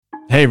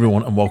Hey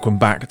everyone, and welcome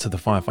back to the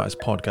Firefighters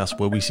podcast,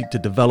 where we seek to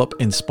develop,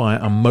 inspire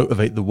and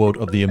motivate the world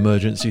of the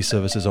emergency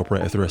services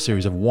operator through a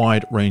series of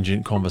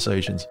wide-ranging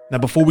conversations. Now,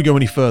 before we go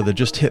any further,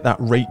 just hit that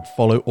rate,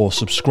 follow or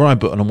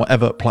subscribe button on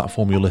whatever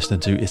platform you're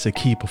listening to. It's a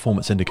key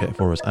performance indicator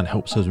for us and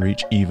helps us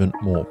reach even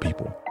more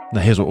people.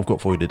 Now here's what we've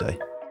got for you today.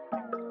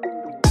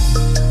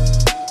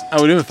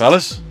 How we doing,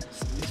 fellas?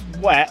 It's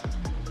wet.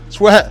 It's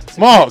wet.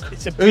 Mark,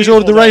 who's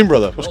ordered the rain,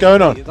 brother? What's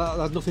going on? That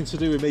had nothing to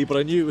do with me, but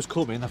I knew it was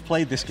coming. I've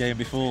played this game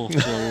before,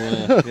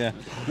 so yeah.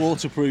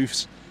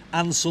 Waterproofs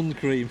and sun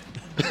cream.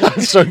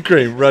 Sun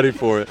cream, ready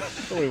for it.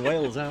 We're in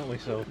Wales, aren't we?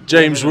 So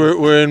James,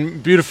 we're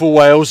in beautiful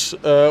Wales.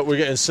 We're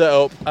getting set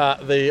up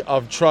at the,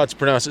 I've tried to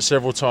pronounce it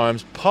several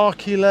times,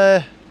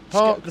 The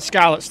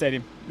Scarlet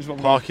Stadium is what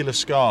we're going Parkula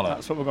Scala.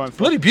 That's what we're going for.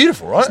 Bloody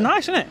beautiful, right? It's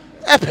nice, isn't it?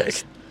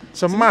 Epic.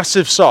 It's a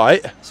massive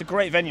site. It's a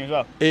great venue as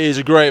well. It is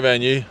a great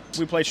venue.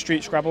 We played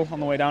Street Scrabble on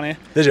the way down here.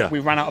 Did you? We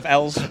ran out of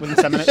L's within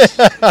 10 minutes.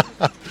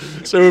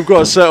 So we've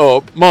got a set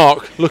up.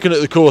 Mark, looking at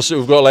the course that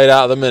we've got laid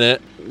out at the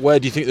minute, where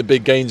do you think the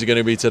big gains are going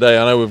to be today?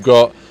 I know we've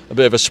got a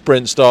bit of a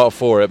sprint start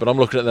for it, but I'm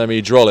looking at them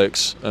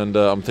hydraulics and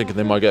I'm thinking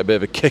they might get a bit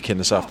of a kick in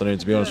this afternoon,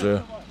 to be honest with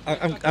you.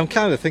 I'm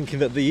kind of thinking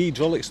that the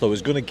hydraulics, though,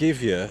 is going to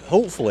give you,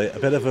 hopefully, a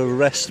bit of a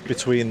rest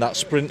between that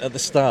sprint at the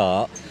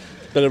start,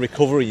 bit of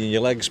recovery in your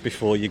legs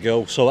before you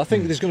go. So I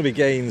think there's going to be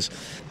gains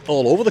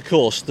all over the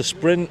course. The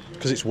sprint,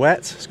 because it's wet,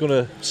 it's going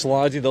to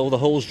slide you, though the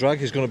hose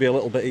drag is going to be a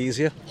little bit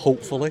easier,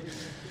 hopefully.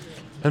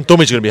 And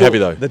dummies are going to be heavy,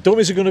 though. The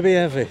dummies are going to be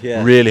heavy,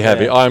 yeah. Really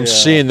heavy. Yeah, I'm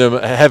seeing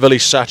them heavily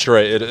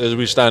saturated as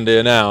we stand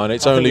here now, and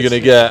it's only going to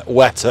get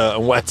wetter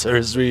and wetter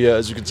as we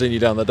continue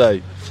down the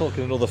day.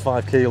 Talking another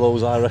 5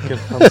 kilos, I reckon.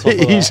 On top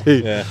of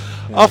Easy. Yeah.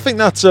 I think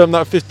that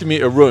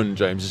 50-metre run,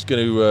 James, is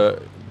going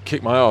to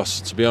kick my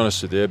ass, to be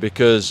honest with you,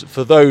 because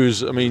for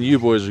those, I mean, you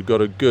boys have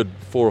got a good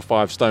 4 or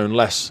 5 stone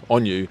less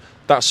on you.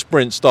 That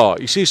sprint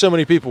start, you see so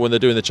many people when they're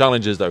doing the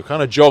challenges, though,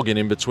 kind of jogging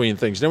in between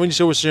things. You know, when you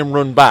always see them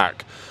run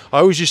back, I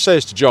always just say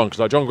this to John, because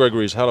like John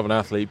Gregory is a hell of an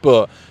athlete,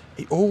 but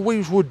he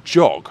always would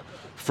jog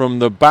from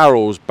the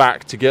barrels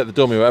back to get the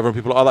dummy or whatever, and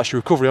people are like, oh, that's your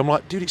recovery. I'm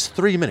like, dude, it's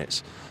 3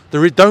 minutes.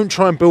 Don't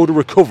try and build a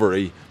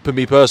recovery, for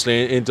me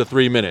personally, into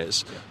 3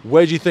 minutes.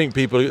 Where do you think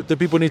do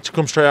people need to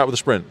come straight out with a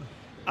sprint?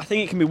 I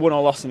think it can be won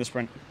or lost in the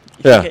sprint.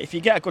 If you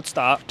get a good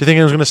start. Do you think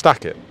anyone's going to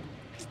stack it?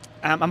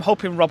 I'm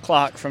hoping Rob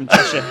Clark from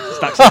Cheshire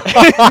stacks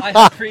it. I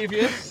have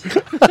previous.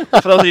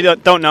 For those of you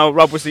that don't know,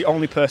 Rob was the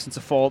only person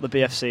to fall at the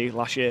BFC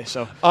last year.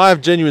 So I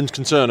have genuine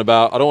concern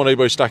about, I don't want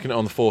anybody stacking it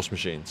on the force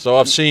machine. So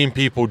I've seen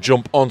people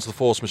jump onto the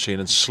force machine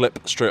and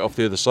slip straight off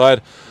the other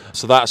side.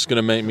 So that's going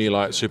to make me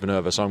like super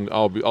nervous.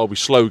 I'll be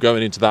slow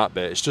going into that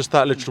bit. It's just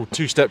that literal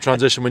 2-step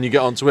transition when you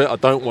get onto it. I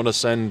don't want to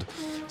send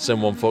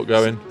one foot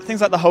going.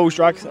 Things like the hose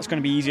drag, that's going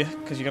to be easier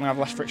because you're going to have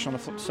less friction on the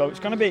foot. So it's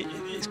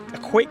a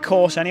quick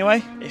course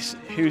anyway. It's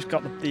who's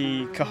got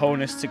the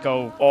cojones to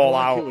go all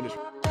out.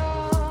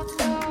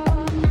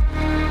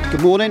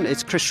 Good morning,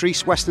 it's Chris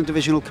Rees, Western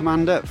Divisional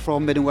Commander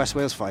from Mid and West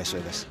Wales Fire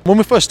Service. When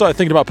we first started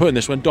thinking about putting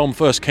this, when Dom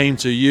first came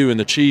to you and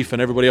the Chief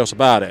and everybody else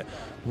about it,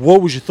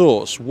 what was your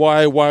thoughts?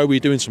 Why are we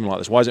doing something like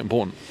this? Why is it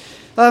important?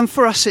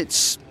 For us,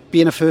 it's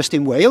being a first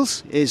in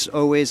Wales is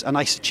always a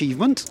nice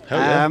achievement. Hell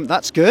yeah.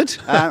 That's good.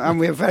 And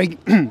we're very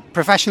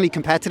professionally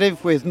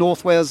competitive with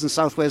North Wales and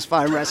South Wales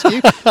Fire and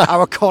Rescue,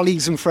 our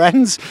colleagues and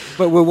friends,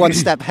 but we're one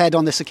step ahead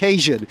on this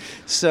occasion.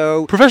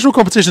 So professional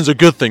competition's a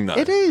good thing, though.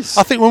 It is.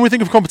 I think when we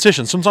think of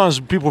competition, sometimes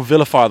people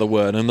vilify the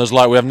word and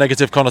we have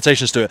negative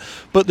connotations to it.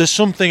 But there's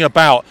something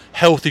about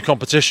healthy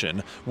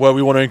competition where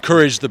we want to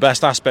encourage the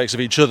best aspects of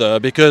each other,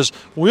 because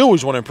we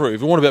always want to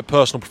improve. We want a bit of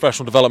personal,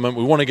 professional development.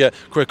 We want to get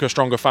quicker,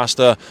 stronger,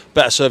 faster,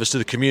 better service to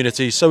the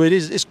community. So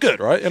it's good,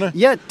 right? You know?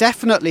 Yeah,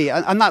 definitely.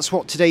 And that's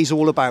what today's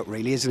all about,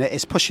 really, isn't it?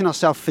 It's pushing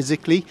ourselves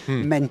physically,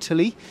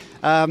 mentally.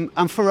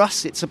 And for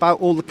us, it's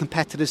about all the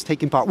competitors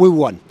taking part. We're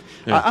one.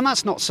 Yeah. And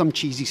that's not some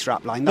cheesy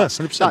strapline.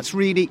 That's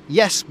really,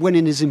 yes,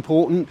 winning is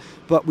important,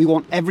 but we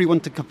want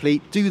everyone to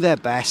complete, do their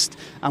best,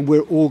 and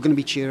we're all going to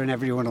be cheering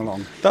everyone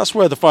along. That's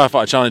where the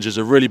Firefighter Challenges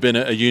have really been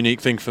a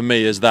unique thing for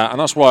me, is that, and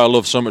that's why I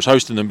love so much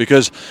hosting them,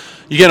 because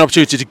you get an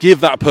opportunity to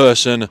give that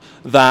person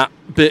that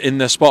bit in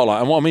their spotlight.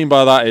 And what I mean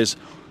by that is,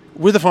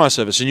 with the fire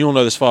service, and you'll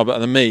know this far better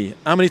than me,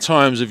 how many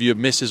times have your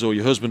missus or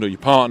your husband or your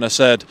partner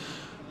said,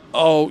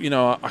 oh, you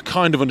know, I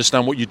kind of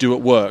understand what you do at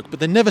work, but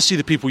they never see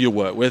the people you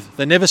work with.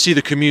 They never see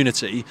the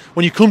community.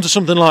 When you come to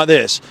something like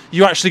this,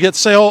 you actually get to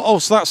say, oh,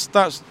 so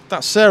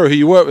that's Sarah who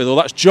you work with, or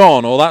that's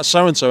John, or that's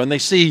so-and-so, and they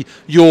see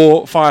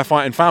your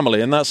firefighting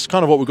family, and that's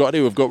kind of what we've got to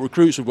do. We've got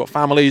recruits, we've got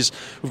families,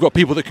 we've got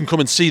people that can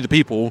come and see the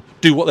people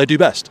do what they do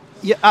best.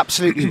 You're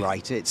absolutely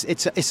right. It's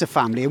a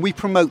family, and we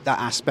promote that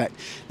aspect.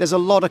 There's a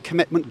lot of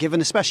commitment given,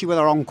 especially with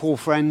our on-call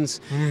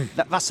friends.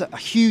 That's a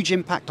huge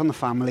impact on the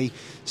family.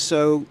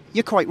 So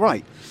you're quite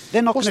right.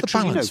 They're not going to. What's the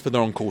balance for the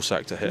on-call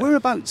sector here? We're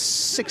about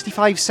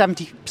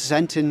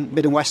 65-70% in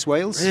Mid and West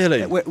Wales.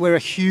 Really? We're a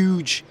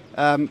huge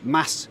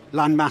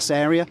landmass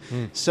area,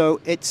 so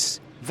it's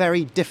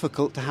very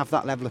difficult to have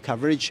that level of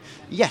coverage.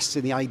 Yes,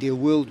 in the ideal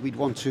world, we'd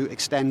want to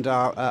extend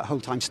our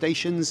whole-time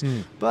stations,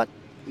 but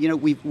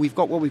we've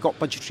got what we've got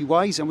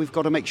budgetary-wise, and we've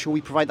got to make sure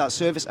we provide that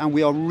service, and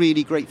we are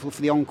really grateful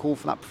for the On-Call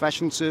for that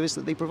professional service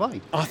that they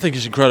provide. I think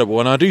it's incredible,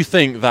 and I do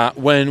think that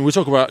when we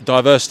talk about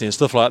diversity and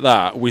stuff like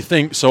that, we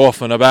think so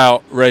often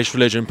about race,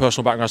 religion,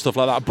 personal background, stuff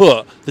like that,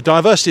 but the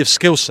diversity of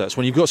skill sets,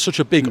 when you've got such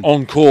a big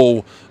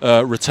on-call,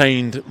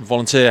 retained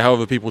volunteer,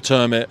 however people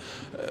term it,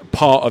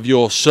 part of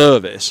your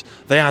service,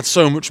 they add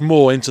so much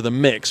more into the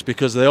mix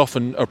because they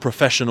often are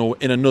professional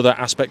in another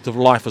aspect of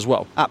life as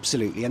well.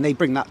 Absolutely, and they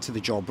bring that to the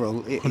job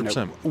role.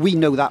 100%. We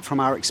know that from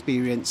our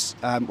experience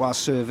while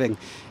serving.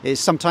 Is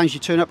sometimes you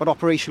turn up at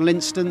operational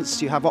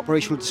instance, you have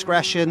operational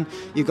discretion,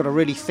 you've got to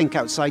really think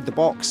outside the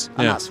box,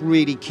 and that's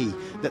really key,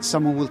 that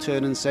someone will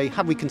turn and say,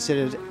 have we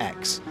considered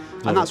X?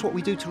 And that's what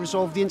we do to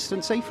resolve the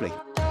incident safely.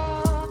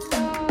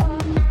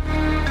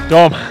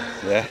 Dom,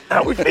 Yeah.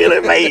 how we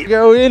feeling, mate?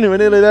 Go in, we're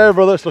nearly there,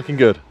 brother. It's looking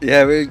good.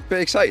 Yeah, we're a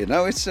bit excited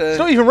now. It's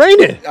not even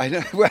raining. I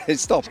know. Well, it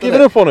stopped.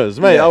 Giving up on us,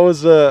 mate. Yeah. I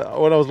was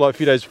when I was like a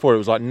few days before, it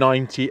was like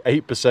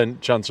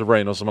 98% chance of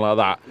rain or something like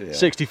that. Yeah.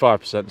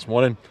 65% this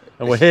morning,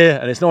 and we're here,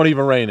 and it's not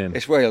even raining.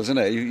 It's Wales, isn't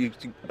it?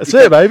 That's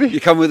it, baby.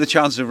 You come with a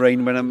chance of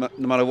rain no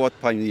matter what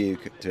time of the year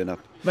you turn up.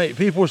 Mate,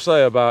 people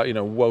say about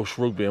Welsh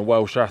rugby and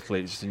Welsh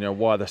athletes,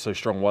 why they're so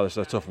strong, why they're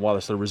so tough, and why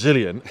they're so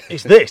resilient.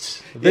 It's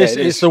this. This it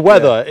is is. the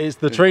weather. Yeah. It's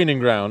the training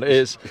ground.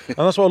 And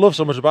that's what I love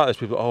so much about this.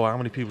 People, how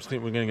many people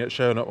think we're going to get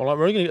shown up? Well, like,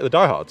 we're going to get the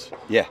diehards.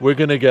 Yeah. We're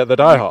going to get the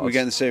diehards. We're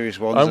getting the serious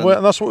ones.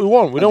 And that's what we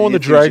want. We don't want the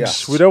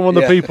dregs. We don't want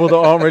the people that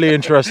aren't really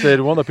interested.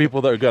 We want the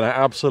people that are going to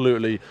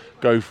absolutely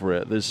go for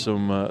it. There's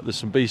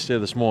some beasts here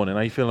this morning.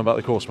 How are you feeling about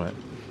the course, mate?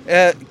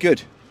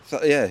 Good.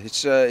 Yeah,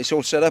 it's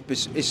all set up.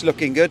 It's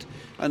looking good,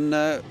 and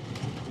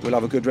we'll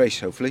have a good race,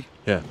 hopefully.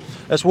 Yeah.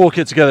 Let's walk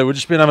it together. We've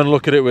just been having a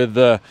look at it with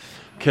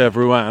Kev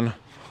Ruan,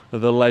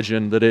 the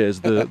legend that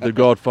is, the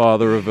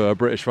godfather of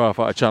British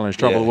Firefighter Challenge,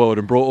 travelled the world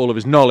and brought all of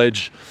his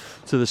knowledge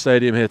to the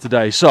stadium here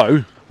today.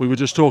 So we were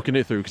just talking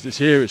it through because it's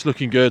here, it's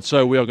looking good.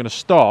 So we are going to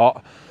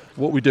start.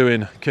 What we're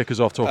doing, kick us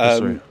off, talk us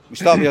through. We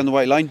start behind the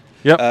white line.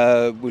 Yep.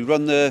 We'll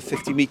run the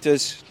 50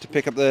 metres to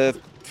pick up the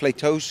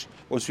flaked hose.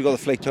 Once we've got the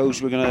flaked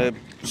hose, we're going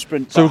to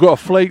sprint back. So we've got a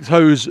flaked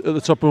hose at the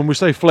top, and when we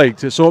say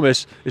flaked, it's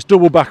almost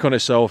double back on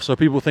itself. So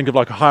people think of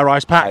like a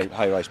high-rise pack.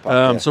 High-rise pack,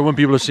 yeah. So when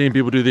people are seeing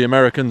people do the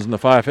Americans and the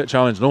Firefit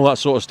Challenge and all that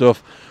sort of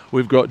stuff,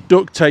 we've got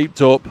duct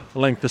taped up,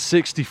 length of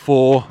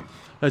 64.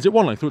 Is it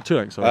one length or two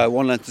lengths? Sorry?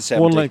 One length of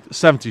 70. One length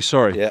 70,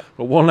 sorry. Yeah.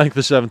 But one length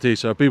of 70,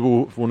 so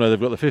people will know they've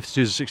got the 52s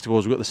and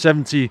 64s. We've got the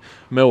 70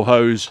 mil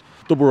hose,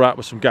 double wrap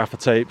with some gaffer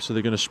tape. So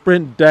they're going to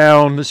sprint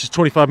down. This is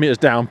 25 metres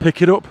down.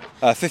 Pick it up.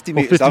 50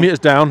 metres 50 down. metres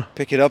down.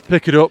 Pick it up.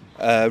 Pick it up.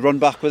 Run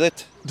back with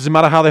it. Does it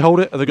matter how they hold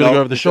it? Are they going to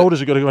go over the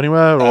shoulders? Are they going to go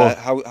anywhere? Or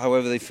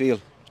However they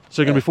feel.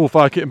 So you're going to be full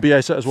fire kit and BA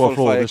set as well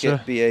full for fire this,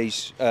 kit, yeah?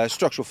 BAs,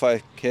 structural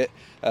fire kit,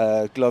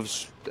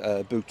 gloves,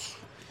 boots,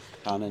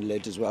 and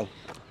lid as well.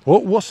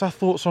 What's our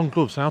thoughts on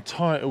gloves? How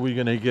tight are we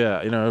going to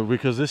get?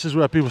 Because this is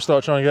where people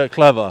start trying to get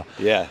clever.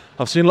 Yeah.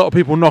 I've seen a lot of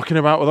people knocking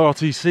about with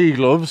RTC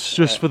gloves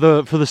just for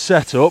the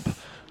setup.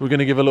 We're going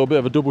to give a little bit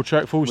of a double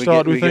check before we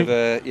start, do we think?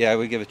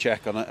 We give a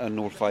check on an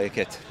all fire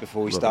kit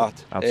before we start.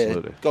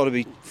 Absolutely. Got to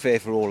be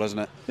fair for all,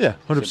 hasn't it? Yeah,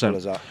 100%. Simple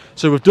as that.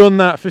 So we've done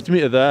that 50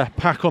 metre there,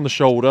 pack on the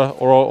shoulder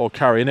or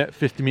carrying it,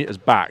 50 metres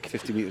back.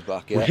 50 metres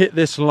back, yeah. We hit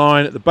this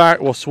line at the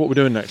back. What we're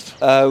doing next?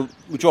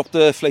 We drop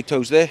the flake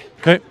toes there.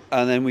 Okay.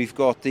 And then we've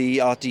got the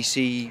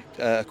RTC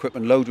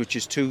equipment load, which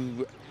is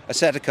a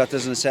set of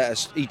cutters and a set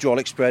of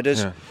hydraulic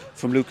spreaders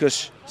from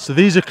Lucas. So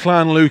these are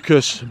Clan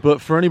Lucas, but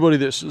for anybody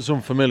that's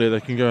unfamiliar, they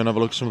can go and have a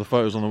look at some of the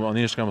photos on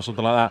the Instagram or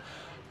something like that.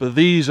 But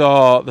these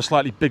are the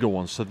slightly bigger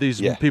ones. So these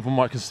people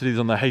might consider these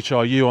on the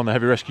HRU, on the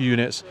heavy rescue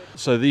units.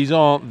 So these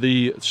aren't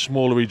the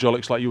smaller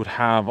hydraulics like you would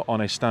have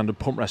on a standard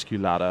pump rescue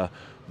ladder.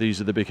 These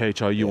are the big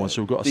HRU ones.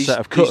 So we've got a set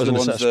of cutters and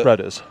a set of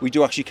spreaders. We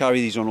do actually carry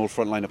these on all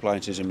frontline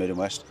appliances in Mid and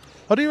West.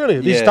 Oh, do you really?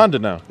 These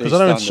standard now? Because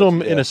I know in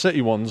some inner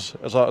city ones,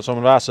 as like some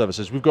of our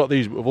services, we've got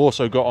these. We've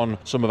also got on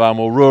some of our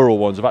more rural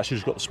ones. We've actually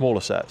just got the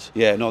smaller sets.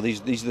 Yeah, no,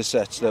 these are the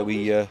sets that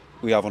we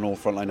have on all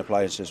frontline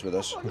appliances with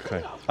us.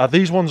 Okay. Are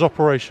these ones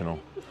operational?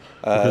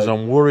 Because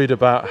I'm worried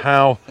about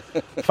how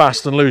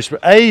fast and loose.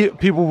 But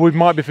people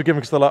might be forgiven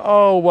because they're like,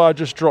 oh, well, I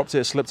just dropped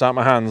it slipped out of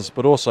my hands.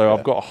 But also,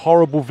 I've got a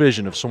horrible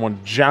vision of someone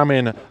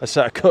jamming a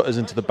set of cutters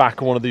into the back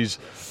of one of these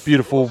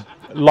beautiful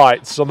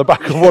lights on the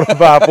back of one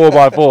of our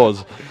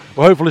 4x4s.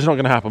 Well, hopefully it's not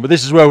going to happen. But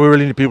this is where we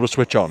really need people to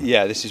switch on.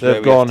 Yeah, this is They've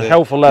where gone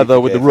hell for leather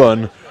with the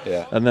run.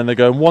 Yeah. And then they're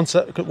going one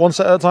set at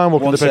a time, or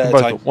can they pick them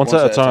both up? One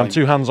set at a time,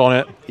 2 hands on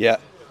it. Yeah.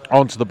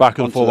 Onto the back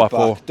of the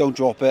 4x4. Don't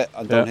drop it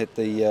and don't hit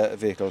the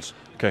vehicles.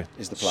 Okay.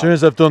 Is the plan. As soon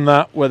as they've done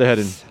that, where are they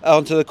heading?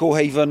 Onto the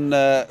Cohaven.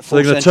 So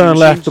they're going to turn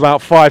left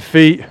about 5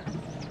 feet.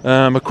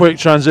 A quick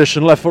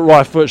transition, left foot,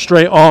 right foot,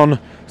 straight on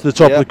to the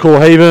top of the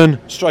Cohaven.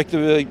 Strike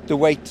the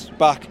weight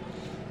back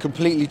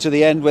completely to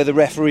the end where the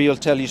referee will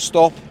tell you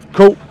stop.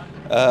 Cool.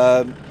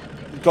 Got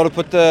to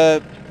put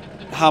the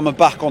hammer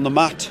back on the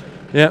mat.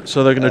 Yeah,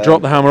 so they're going to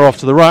drop the hammer off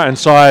to the right hand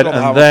side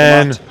and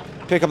then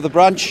pick up the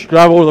branch.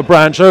 Grab all the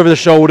branch over the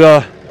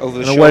shoulder.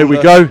 And away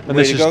we go. And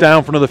this is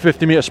down for another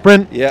 50 metre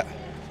sprint. Yeah.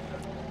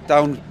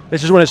 down.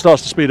 This is when it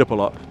starts to speed up a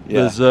lot.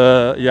 Yeah. There's,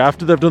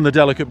 after they've done the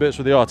delicate bits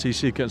with the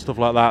RTC kit and stuff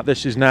like that,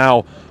 this is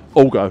now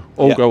all go.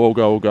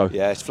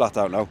 Yeah, it's flat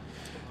out now.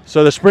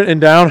 So they're sprinting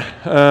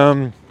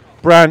down,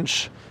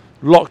 branch,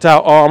 locked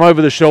out arm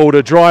over the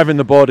shoulder, driving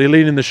the body,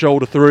 leaning the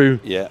shoulder through.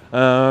 Yeah.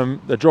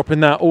 They're dropping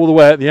that all the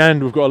way at the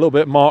end. We've got a little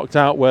bit marked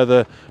out where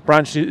the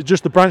branch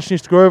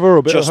needs to go over, or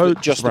a bit Just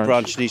of the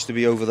branch needs to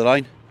be over the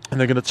line. And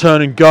they're going to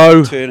turn and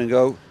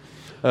go.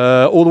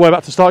 All the way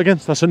back to start again.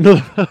 So that's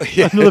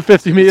another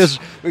 50 metres.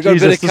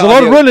 Jesus, there's a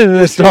lot of running in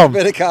this, Tom. A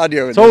bit of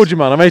cardio in Told you,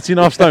 man. I'm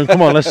 18.5 stone.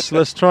 Come on,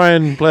 let's try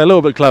and play a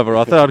little bit clever.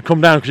 I thought I'd come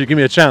down because you give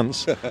me a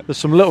chance. There's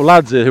some little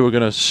lads here who are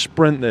going to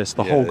sprint this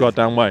the whole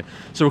goddamn way.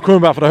 So we're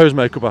coming back for the hose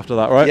makeup after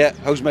that, right? Yeah,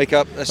 hose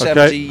makeup. A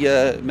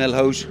 70 mil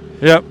hose.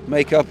 Yep.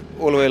 Makeup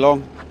all the way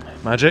along.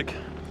 Magic.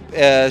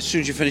 As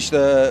soon as you finish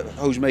the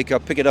hose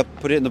makeup, pick it up,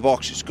 put it in the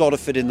box. It's got to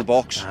fit in the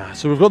box.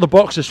 So we've got the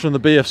boxes from the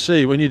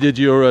BFC. When you did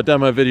your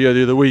demo video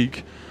the other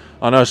week,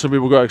 I know some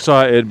people got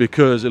excited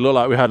because it looked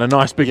like we had a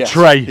nice big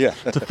tray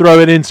to throw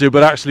it into,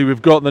 but actually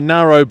we've got the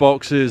narrow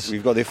boxes.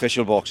 We've got the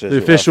official boxes. The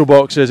official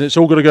boxes. It's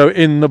all got to go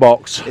in the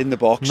box. In the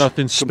box.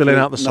 Nothing spilling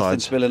out the side. Nothing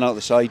spilling out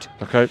the side.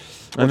 Okay.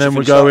 And then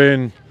we go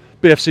in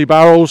BFC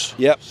barrels.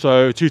 Yep.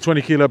 So 2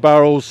 20-kilo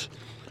barrels.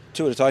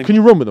 2 at a time. Can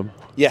you run with them?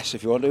 Yes,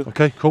 if you want to.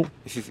 Okay, cool.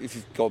 If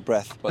you've got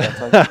breath by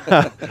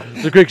that time.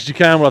 As quick as you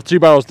can. We'll have 2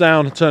 barrels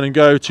down, turn and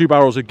go, 2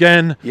 barrels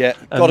again. Yeah,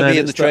 got to be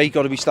in the tray,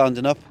 got to be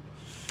standing up.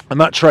 And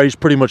that tray's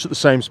pretty much at the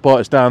same spot.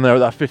 It's down there at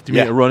that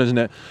 50-metre run, isn't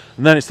it?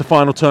 And then it's the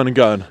final turn and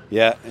going.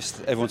 Yeah, it's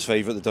everyone's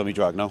favourite, the dummy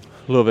drag now.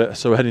 Love it.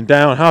 So we're heading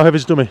down. How heavy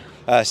is dummy?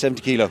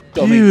 70 kilo.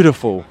 Dummy.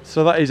 Beautiful.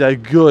 So that is a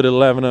good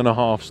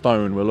 11.5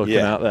 stone we're looking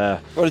at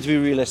there. Got it to be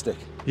realistic.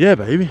 Yeah,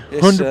 baby.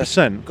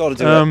 100%. Got to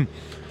do it.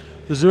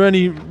 Is there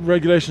any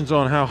regulations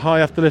on how high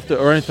you have to lift it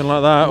or anything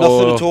like that?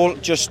 Nothing at all,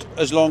 just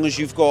as long as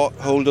you've got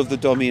hold of the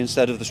dummy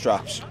instead of the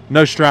straps.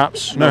 No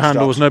straps, no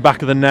handles, no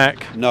back of the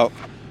neck. No.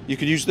 You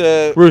can use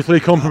the... Ruth Lee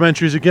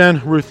complimentaries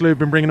again. Ruth Lee have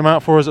been bringing them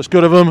out for us. That's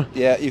good of them.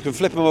 Yeah, you can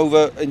flip them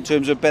over in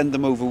terms of bend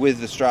them over with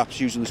the straps,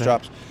 using the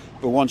straps.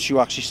 But once you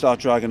actually start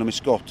dragging them,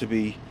 it's got to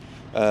be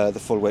the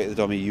full weight of the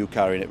dummy, you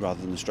carrying it rather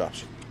than the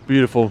straps.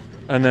 Beautiful.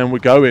 And then we're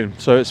going.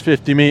 So it's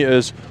 50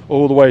 metres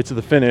all the way to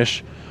the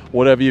finish,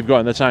 whatever you've got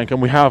in the tank.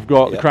 And we have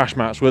got the crash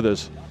mats with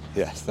us.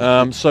 Yes.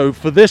 So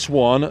for this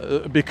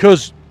one,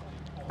 because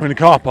we're in a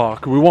car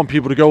park, we want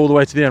people to go all the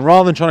way to the end.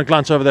 Rather than trying to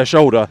glance over their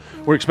shoulder,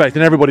 we're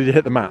expecting everybody to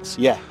hit the mats.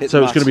 Yeah,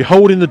 so it's going to be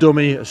holding the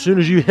dummy. As soon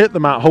as you hit the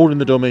mat, holding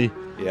the dummy,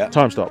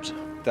 time stops.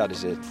 That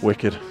is it.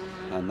 Wicked.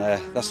 And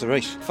that's the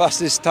race.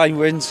 Fastest time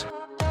wins.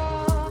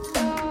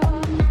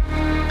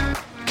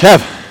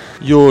 Kev,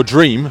 your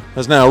dream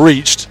has now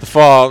reached the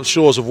far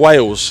shores of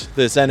Wales.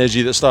 This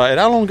energy that started.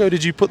 How long ago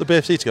did you put the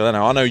BFC together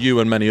now? I know you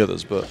and many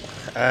others, but...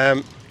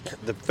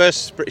 The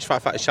first British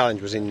Firefighter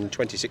Challenge was in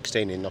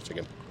 2016 in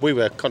Nottingham. We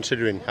were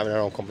considering having our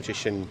own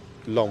competition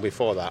long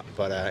before that,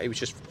 but it was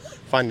just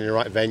finding the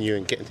right venue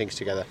and getting things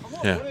together.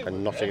 Yeah.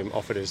 And Nottingham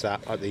offered us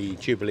that at the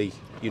Jubilee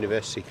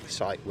University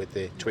site with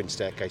the twin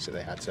staircase that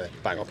they had to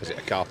bang opposite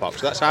a car park.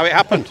 So that's how it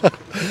happened.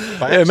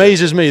 It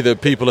amazes me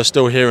that people are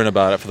still hearing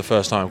about it for the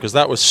first time, because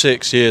that was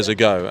 6 years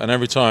ago. And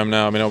every time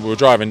now, I mean, we were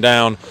driving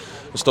down,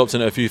 we stopped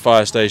in at a few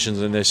fire stations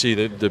and they see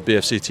the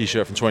BFC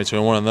t-shirt from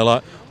 2021 and they're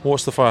like,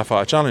 what's the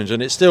Firefighter Challenge?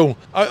 And it's still,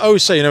 I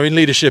always say, in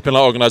leadership in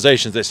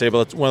organisations, they say,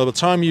 well, by the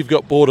time you've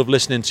got bored of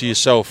listening to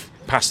yourself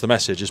pass the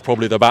message is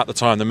probably about the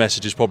time the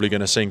message is probably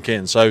going to sink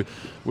in. So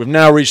we've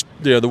now reached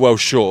the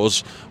Welsh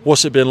shores.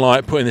 What's it been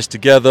like putting this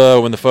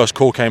together when the first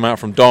call came out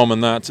from Dom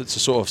and that to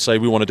sort of say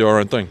we want to do our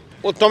own thing?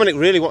 Well, Dominic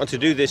really wanted to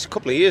do this a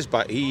couple of years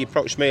back. He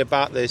approached me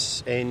about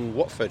this in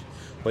Watford,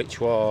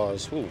 which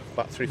was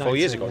about 3-4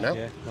 years ago now.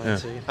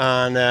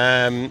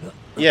 And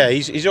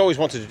he's always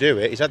wanted to do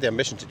it. He's had the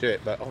ambition to do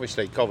it, but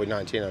obviously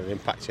COVID-19 had an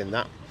impact in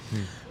that.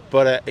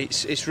 But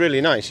it's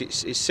really nice.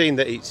 It's seen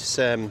that it's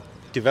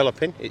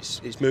developing.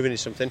 It's moving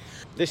into something.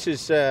 This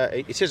is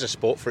it is a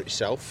sport for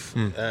itself.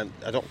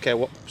 I don't care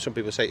what some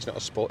people say. It's not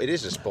a sport. It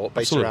is a sport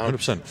based around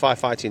 100%.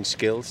 Firefighting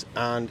skills,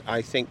 and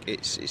I think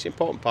it's an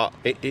important part.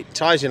 It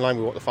ties in line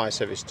with what the fire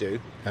service do.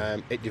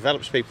 It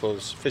develops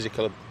people's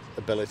physical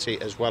ability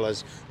as well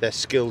as their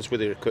skills with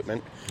their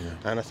equipment,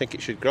 and I think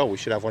it should grow. We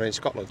should have one in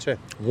Scotland too.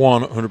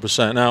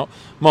 100%. Now,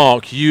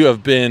 Mark, you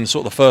have been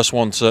sort of the first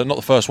one to, not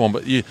the first one,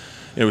 but you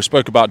know, we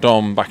spoke about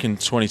Dom back in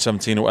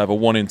 2017 or whatever,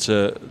 wanting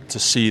to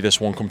see this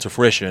one come to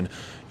fruition.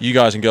 You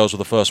guys and girls were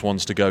the first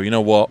ones to go, you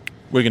know what,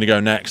 we're going to go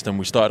next, and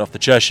we started off the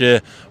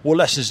Cheshire. What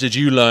lessons did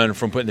you learn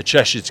from putting the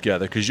Cheshire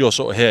together? Because you're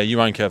sort of here, you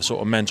and Kev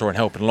sort of mentor and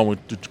helping, along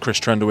with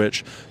Chris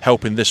Trendowich,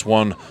 helping this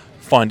one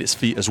find its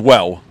feet as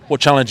well. What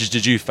challenges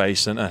did you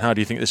face, and how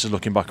do you think this is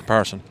looking by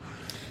comparison?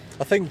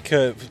 I think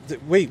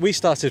we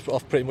started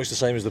off pretty much the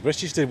same as the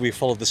British did. We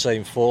followed the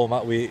same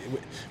format. We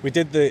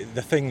did the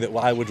thing that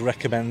I would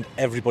recommend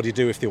everybody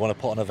do if they want to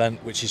put on an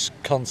event, which is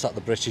contact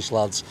the British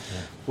lads.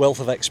 Wealth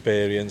of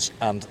experience,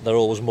 and they're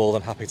always more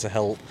than happy to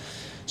help.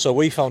 So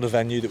we found a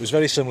venue that was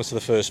very similar to the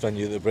first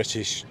venue that the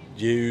British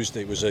used.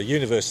 It was a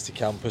university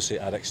campus,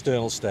 it had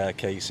external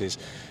staircases,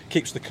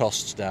 keeps the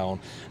costs down.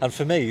 And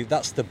for me,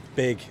 that's the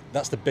big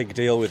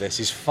deal with this,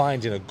 is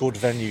finding a good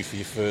venue for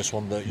your first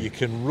one that you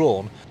can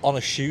run on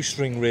a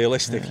shoestring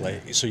realistically.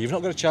 So you've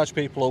not got to charge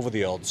people over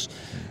the odds,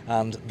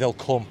 and they'll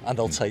come and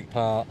they'll take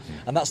part.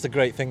 And that's the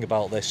great thing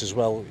about this as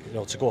well, you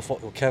know, to go off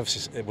what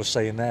Kev was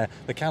saying there,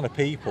 the kind of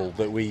people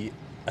that we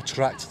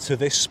attract to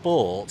this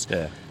sport.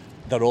 Yeah.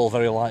 They're all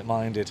very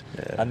like-minded,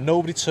 and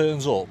nobody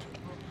turns up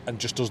and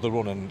just does the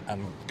run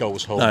and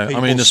goes home. No,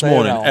 People I mean, this stay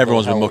morning around,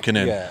 everyone's they'll been help. mucking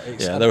in.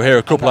 Yeah, they were here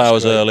a couple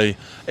hours great. early.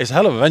 It's a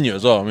hell of a venue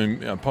as well. I mean,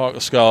 you know, Park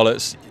of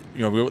Scarlets,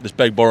 you know, we've got this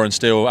big borrow and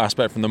steal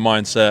aspect from the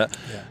mindset,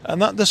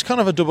 and there's kind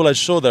of a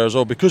double-edged sword there as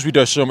well, because we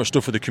do so much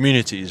stuff for the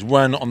communities.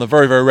 When on the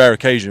very, very rare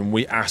occasion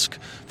we ask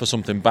for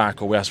something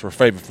back or we ask for a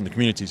favour from the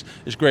communities,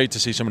 it's great to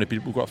see so many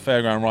people. We've got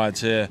fairground rides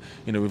here.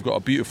 You know, we've got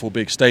a beautiful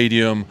big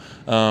stadium.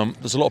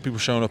 There's a lot of people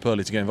showing up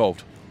early to get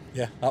involved.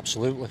 Yeah,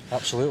 absolutely,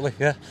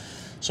 yeah.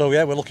 So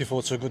yeah, we're looking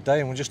forward to a good day,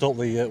 and we just hope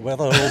the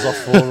weather holds off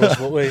for us.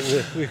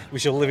 But we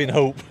shall live in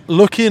hope.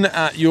 Looking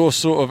at your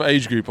sort of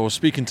age group, I was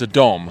speaking to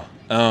Dom.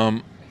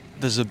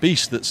 There's a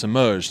beast that's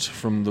emerged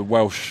from the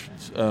Welsh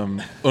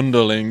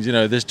underlings. You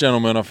know, this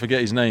gentleman, I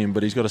forget his name,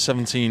 but he's got a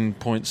 17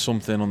 point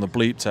something on the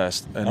bleep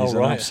test, and he's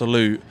an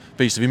absolute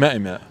beast. Have you met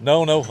him yet?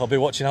 No, I'll be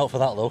watching out for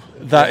that though.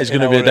 That is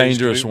going to be a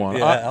dangerous one.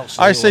 Yeah,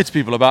 absolutely. I say to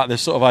people about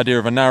this sort of idea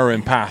of a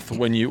narrowing path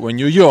when you're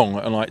young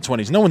and like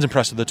 20s. No one's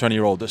impressed with the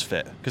 20-year-old that's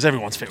fit, because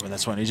everyone's fit when they're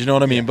 20s. You know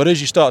what I mean? But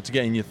as you start to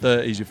get in your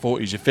 30s, your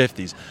 40s, your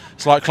 50s,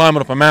 it's like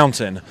climbing up a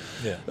mountain.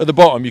 Yeah. At the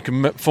bottom, you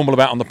can fumble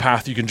about on the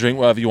path. You can drink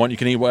whatever you want. You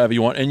can eat whatever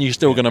you want, and you're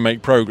still going to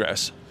make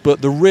progress.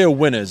 But the real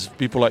winners,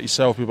 people like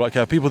yourself, people like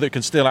Kev, people that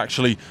can still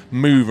actually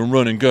move and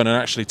run and gun and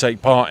actually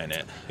take part in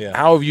it. Yeah.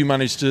 How have you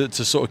managed to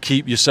sort of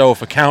keep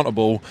yourself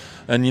accountable?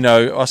 And, you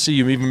know, I see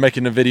you even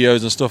making the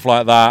videos and stuff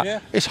like that. Yeah.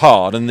 It's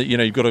hard, and, you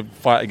know, you've got to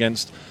fight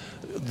against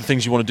the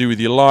things you want to do with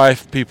your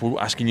life, people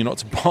asking you not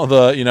to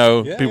bother, you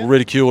know, people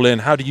ridiculing.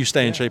 How do you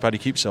stay in shape? How do you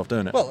keep yourself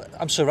doing it? Well,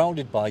 I'm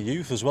surrounded by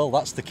youth as well.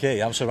 That's the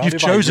key. I'm surrounded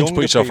You've by chosen to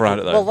put yourself people. around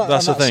it, though. Well,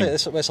 that's the thing.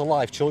 It's a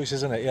life choice,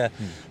 isn't it? Yeah.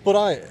 But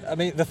I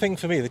mean, the thing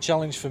for me, the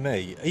challenge for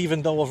me,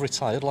 even though I've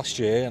retired last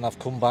year and I've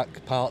come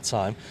back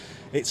part-time,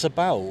 it's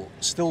about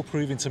still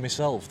proving to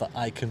myself that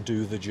I can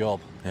do the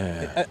job.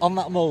 Yeah. On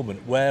that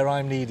moment where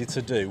I'm needed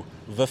to do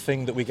the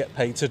thing that we get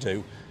paid to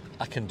do,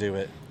 I can do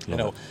it. You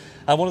know.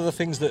 And one of the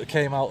things that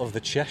came out of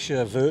the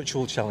Cheshire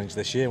Virtual Challenge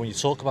this year, when you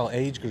talk about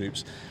age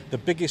groups, the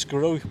biggest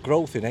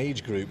growth in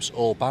age groups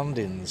or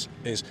bandings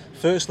is,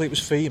 firstly, it was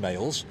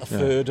females. A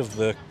third of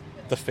the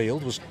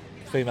field was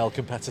female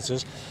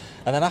competitors.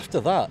 And then after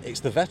that, it's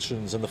the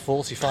veterans, and the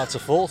 45 to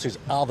 40s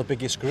are the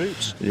biggest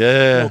groups.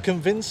 Yeah. You know,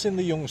 convincing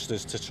the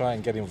youngsters to try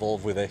and get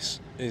involved with this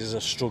is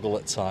a struggle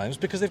at times,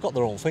 because they've got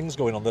their own things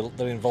going on.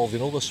 They're involved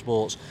in other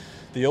sports.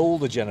 The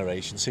older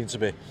generation seem to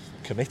be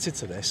committed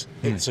to this.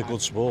 It's a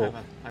good sport.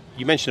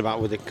 You mentioned about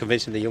with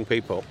convincing the young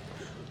people.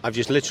 I've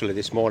just literally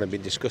this morning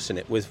been discussing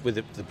it with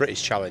the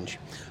British Challenge.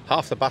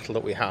 Half the battle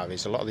that we have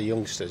is a lot of the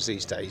youngsters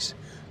these days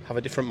have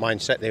a different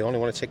mindset. They only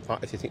want to take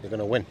part if they think they're going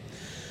to win.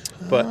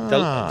 But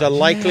the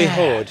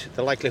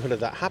likelihood of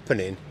that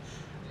happening,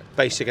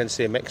 based against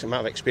the amount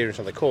of experience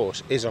on the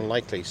course, is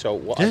unlikely. So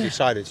what I've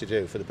decided to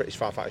do for the British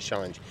Firefighters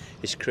Challenge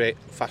is create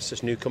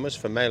fastest newcomers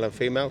for male and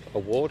female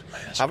award.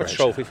 Have a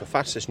trophy for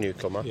fastest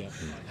newcomer. Yeah.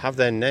 Have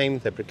their name,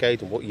 their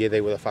brigade, and what year they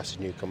were the fastest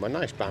newcomer. A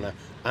nice banner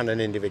and an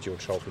individual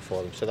trophy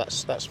for them. So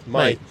that's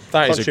my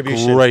contribution.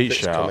 Is a great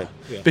shout.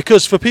 Yeah.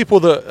 Because for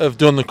people that have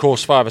done the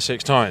course 5 or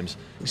 6 times,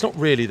 it's not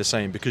really the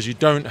same, because you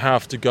don't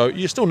have to go.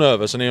 You're still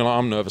nervous, and you're like,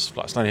 I'm nervous.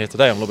 Like standing here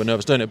today, I'm a little bit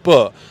nervous doing it.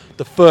 But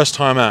the first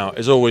time out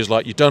is always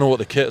like, you don't know what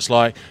the kit's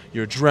like.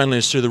 Your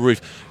adrenaline's through the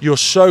roof. You're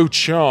so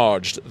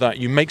charged that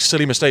you make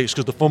silly mistakes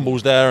because the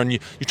fumble's there, and you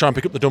try and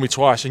pick up the dummy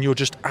twice, and you're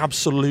just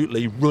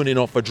absolutely running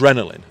off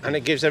adrenaline. And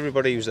it gives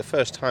everybody who's the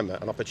first timer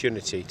an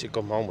opportunity to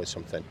come home with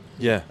something.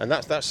 Yeah. And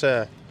that's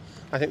I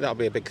think that'll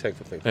be a big thing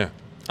for people. Yeah,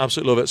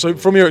 absolutely love it. So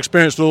from your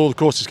experience with all the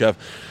courses, Kev,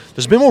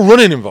 there's a bit more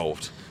running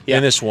involved.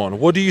 In this one.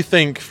 What do you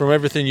think, from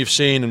everything you've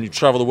seen, and you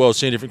travel the world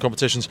seeing different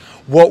competitions,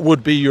 what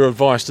would be your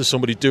advice to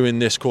somebody doing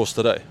this course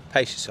today?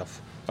 Pace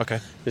yourself. Okay.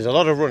 There's a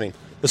lot of running.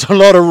 There's a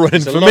lot of running.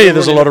 For me,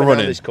 there's a lot of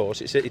running. This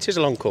course, it is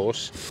a long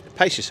course.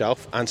 Pace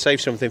yourself and save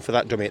something for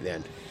that dummy at the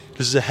end.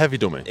 This is a heavy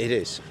dummy. It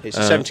is. It's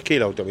a 70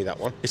 kilo dummy, that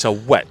one. It's a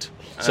wet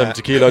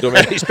 70 kilo dummy.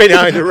 It's been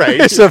out in the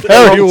rain. It's a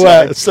very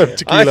wet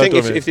 70 kilo dummy.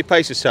 I think if they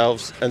pace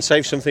themselves and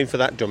save something for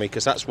that dummy,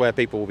 because that's where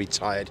people will be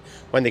tired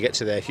when they get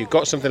to there. If you've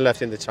got something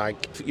left in the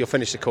tank, you'll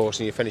finish the course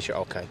and you'll finish it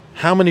okay.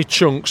 How many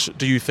chunks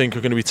do you think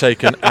are going to be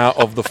taken out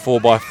of the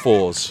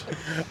 4x4s?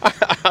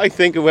 I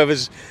think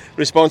whoever's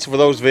responsible for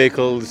those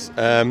vehicles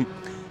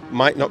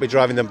might not be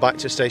driving them back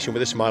to the station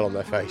with a smile on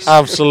their face.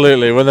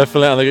 Absolutely. When they're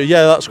filling out, they go,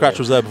 yeah, that scratch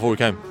was there before we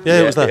came. Yeah,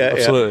 it was there.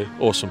 Absolutely. Yeah.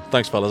 Awesome.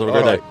 Thanks, fellas. Have a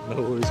great day.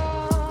 No worries.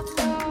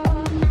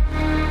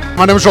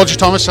 My name is Roger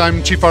Thomas.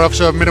 I'm Chief Fire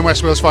Officer of Mid and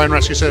West Wales Fire and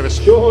Rescue Service.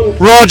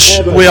 Rog,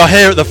 we are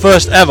here at the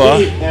first ever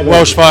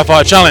Welsh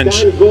Firefighter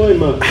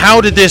Challenge.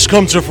 How did this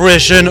come to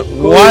fruition?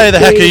 Why the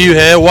heck are you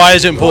here? Why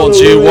is it important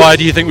to you? Why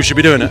do you think we should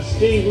be doing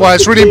it? Well,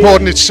 it's really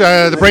important. It's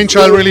the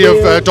brainchild really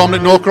of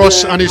Dominic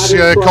Norcross and his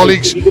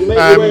colleagues.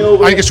 I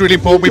think it's really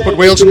important. We put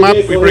Wales on the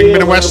map, we bring Mid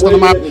and West on the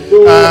map,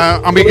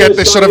 and we get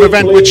this sort of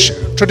event which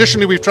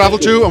traditionally we've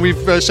travelled to and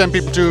we've sent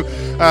people to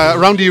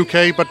around the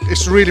UK, but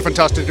it's really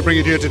fantastic to bring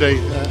it here today.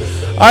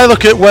 I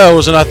look at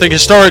Wales and I think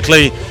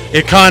historically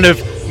it kind of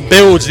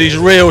builds these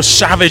real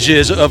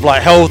savages of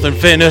like health and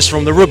fitness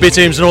from the rugby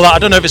teams and all that. I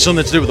don't know if it's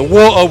something to do with the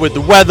water, with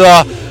the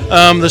weather.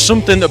 There's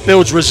something that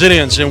builds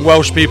resilience in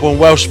Welsh people and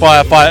Welsh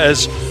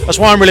firefighters. That's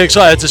why I'm really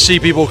excited to see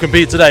people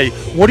compete today.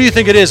 What do you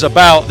think it is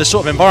about this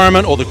sort of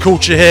environment or the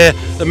culture here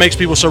that makes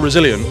people so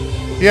resilient?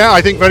 Yeah,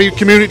 I think very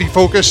community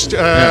focused,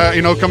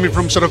 coming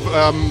from sort of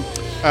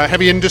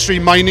heavy industry,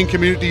 mining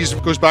communities,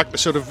 goes back to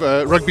sort of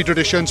rugby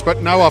traditions,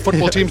 but now our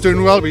football team's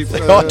doing well. They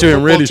are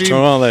doing really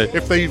strong, aren't they?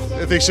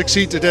 If they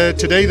succeed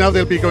today, now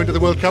they'll be going to the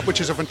World Cup, which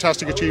is a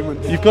fantastic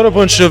achievement. You've got a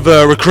bunch of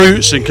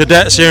recruits and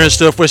cadets here and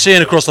stuff. We're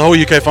seeing across the whole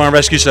UK Fire and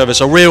Rescue Service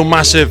a real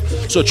massive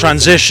sort of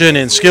transition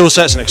in skill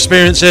sets and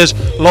experiences.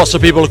 Lots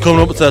of people are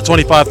coming up to their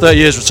 25, 30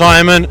 years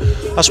retirement.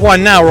 That's why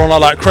now we're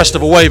on like crest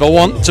of a wave. I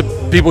want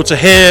people to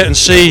hear and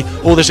see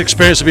all this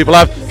experience that people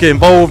have, get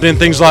involved in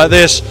things like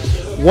this.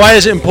 Why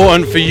is it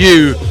important for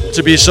you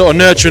to be sort of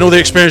nurturing all the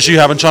experience you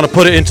have and trying to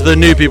put it into the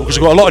new people? Because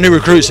we've got a lot of new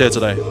recruits here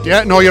today.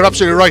 Yeah, no, you're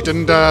absolutely right.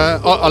 And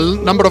a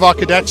number of our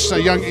cadets,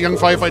 young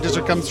firefighters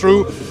have come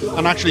through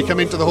and actually come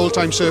into the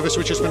whole-time service,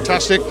 which is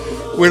fantastic.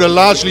 We're a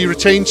largely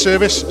retained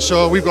service,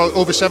 so we've got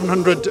over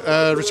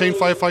 700 retained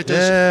firefighters.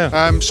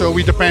 Yeah. So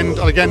we depend,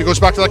 again, it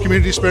goes back to that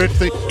community spirit.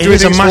 It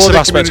is a massive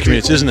aspect of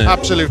community, isn't it?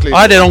 Absolutely.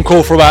 I did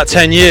on-call for about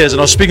 10 years, and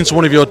I was speaking to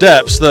one of your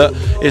deps,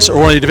 or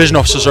one of the division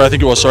officers, I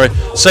think it was,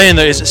 saying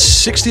that it's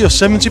 60 or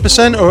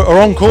 70% are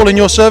on-call in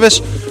your service,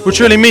 which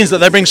really means that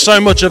they bring so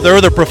much of their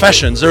other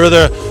professions,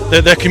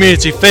 their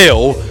community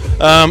feel,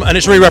 and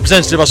it's really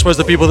representative, I suppose,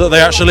 the people that they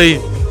actually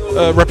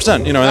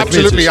represent, in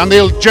absolutely, and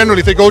they'll generally,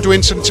 if they go to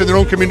incidents in their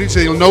own community,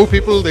 they'll know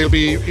people, they'll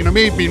be,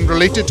 maybe being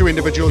related to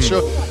individuals,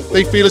 so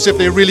they feel as if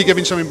they're really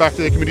giving something back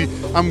to their community.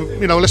 And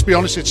let's be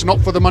honest, it's not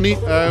for the money.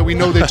 We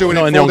know they're doing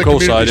it for the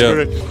community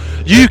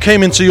spirit. You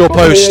came into your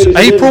post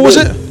April, was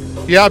it?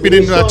 Yeah, I've been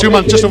in 2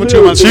 months, just over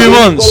 2 months. 2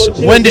 months.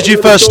 When did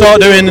you first start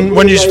doing?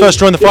 When did you first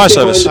join the fire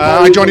service?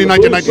 I joined in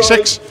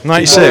 1996.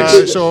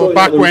 96. So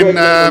back when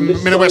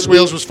Mid and West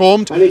Wales was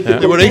formed,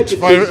 there were 8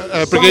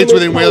 fire brigades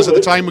within Wales at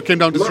the time. We came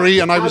down to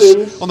 3, and I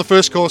was on the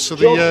first course of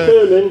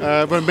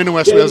the Mid and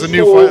West Wales, a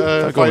new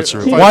fire.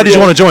 Why did you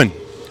want to join?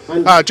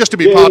 Just to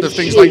be part of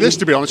things like this,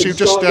 to be honest. You've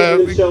just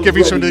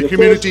giving something to the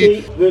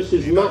community,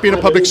 being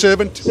a public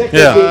servant,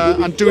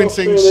 and doing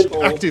things,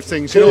 active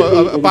things,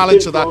 a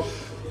balance of that.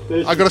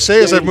 I've got to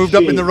say, as I've moved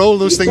up in the role,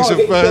 those things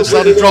have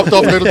started dropped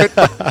off a little bit.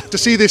 But to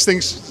see these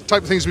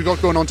type of things we've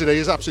got going on today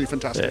is absolutely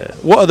fantastic. Yeah.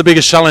 What are the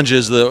biggest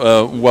challenges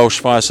that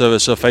Welsh Fire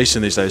Service are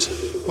facing these days?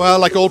 Well,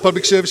 like all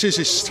public services,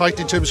 it's tight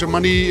in terms of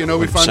money.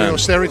 We've found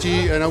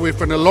austerity. We've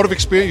found a lot of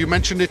experience. You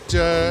mentioned it,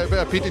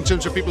 Pete, in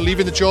terms of people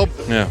leaving the job.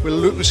 Yeah.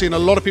 We're seeing a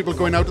lot of people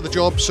going out of the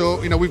job.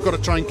 So we've got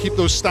to try and keep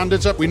those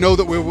standards up. We know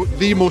that we're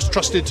the most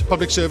trusted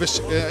public service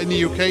in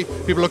the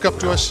UK. People look up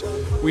to us.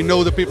 We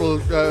know that people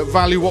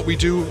value what we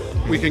do.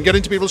 We can get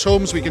into people's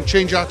homes, we can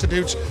change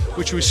attitudes,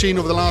 which we've seen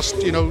over the last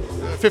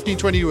 15,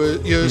 20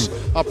 years.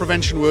 Our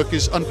prevention work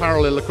is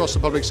unparalleled across the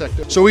public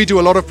sector. So we do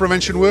a lot of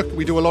prevention work.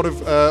 We do a lot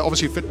of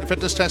obviously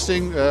fitness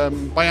testing,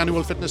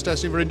 biannual fitness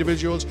testing for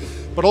individuals,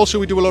 but also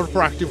we do a lot of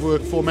proactive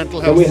work for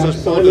mental health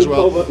support as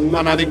well.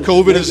 And I think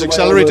COVID has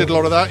accelerated a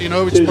lot of that.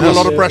 It's put a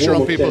lot of pressure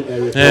on people.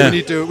 Yeah.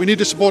 We need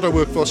to support our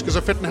workforce, because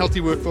a fit and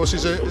healthy workforce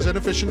is an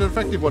efficient and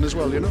effective one as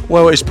well.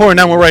 Well, it's pouring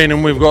down with rain,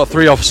 and we've got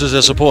 3 officers that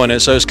are supporting it,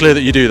 so it's clear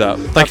that you do that.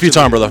 Thank you for your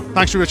time, brother.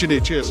 Thanks for what you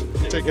need. Cheers.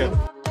 Take care.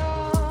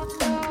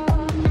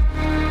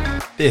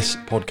 This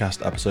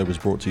podcast episode was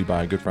brought to you by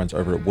our good friends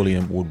over at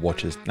William Wood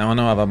Watches. Now, I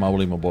know I've had my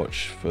William Wood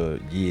watch for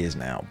years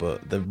now,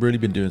 but they've really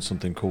been doing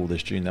something cool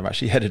this June. They've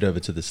actually headed over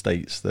to the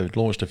States. They've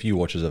launched a few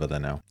watches over there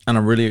now. And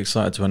I'm really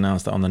excited to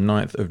announce that on the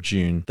 9th of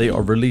June, they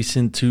are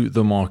releasing to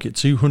the market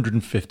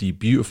 250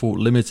 beautiful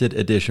limited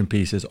edition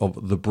pieces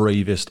of the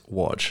Bravest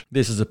watch.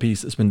 This is a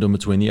piece that's been done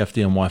between the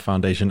FDNY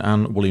Foundation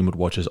and William Wood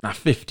Watches. Now,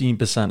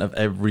 15% of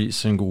every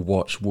single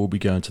watch will be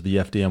going to the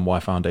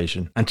FDNY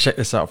Foundation. And check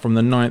this out, from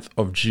the 9th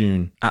of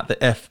June at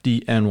the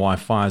FDNY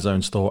Fire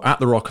Zone store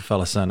at the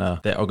Rockefeller Center,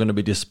 they are going to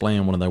be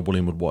displaying one of their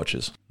William Wood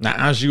watches. Now,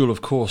 as you will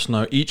of course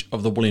know, each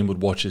of the William Wood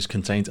watches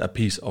contains a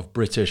piece of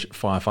British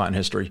firefighting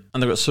history,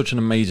 and they've got such an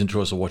amazing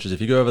choice of watches.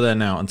 If you go over there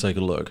now and take a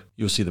look,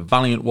 you'll see the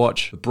Valiant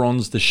watch, the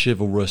Bronze, the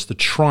Chivalrous, the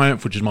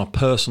Triumph, which is my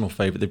personal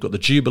favorite. They've got the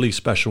Jubilee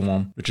Special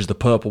one, which is the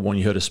purple one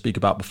you heard us speak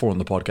about before on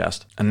the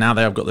podcast, and now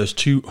they have got those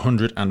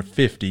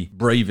 250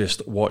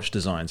 Bravest watch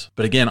designs.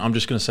 But again, I'm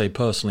just going to say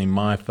personally,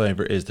 my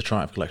favorite is the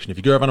Triumph collection. If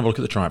you go over and have a look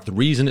at the Triumph, the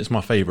reason it's my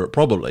my favorite,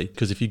 probably,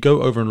 because if you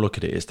go over and look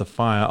at it, it's the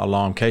fire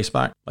alarm case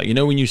back. Like, you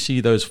know, when you see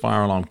those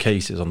fire alarm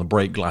cases on the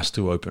break glass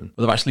to open,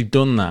 well, they've actually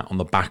done that on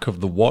the back of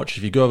the watch.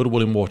 If you go over to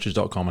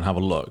williamwatches.com and have a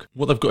look,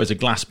 what they've got is a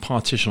glass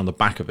partition on the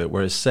back of it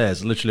where it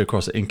says literally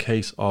across it, in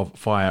case of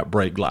fire,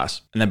 break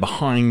glass. And then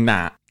behind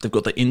that, they've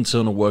got the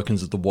internal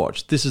workings of the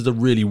watch. This is a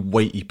really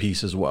weighty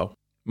piece as well.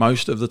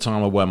 Most of the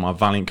time I wear my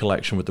Valiant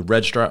collection with the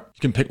red strap.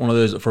 You can pick one of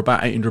those for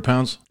about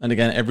 £800. And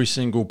again, every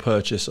single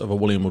purchase of a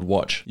William Wood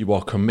watch, you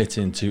are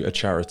committing to a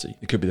charity.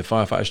 It could be the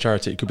Firefighters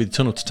Charity, it could be the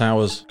Tunnel to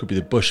Towers, it could be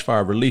the Bush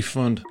Fire Relief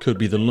Fund, it could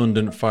be the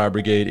London Fire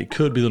Brigade, it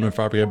could be the London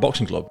Fire Brigade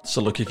Boxing Club.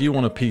 So look, if you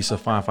want a piece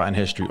of firefighting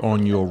history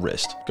on your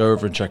wrist, go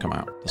over and check them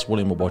out. That's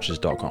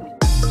williamwoodwatches.com.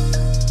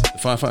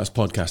 The Firefighters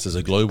Podcast is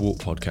a global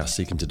podcast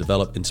seeking to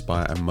develop,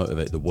 inspire, and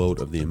motivate the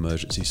world of the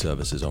emergency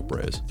services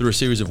operators. Through a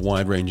series of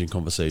wide-ranging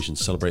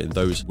conversations celebrating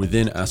those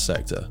within our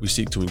sector, we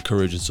seek to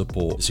encourage and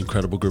support this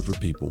incredible group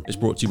of people. It's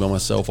brought to you by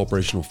myself,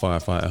 operational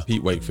firefighter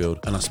Pete Wakefield,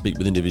 and I speak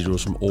with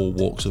individuals from all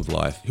walks of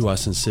life who I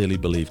sincerely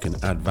believe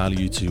can add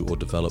value to or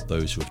develop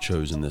those who have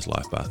chosen this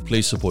life path.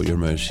 Please support your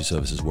emergency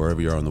services wherever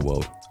you are in the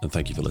world, and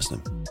thank you for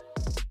listening.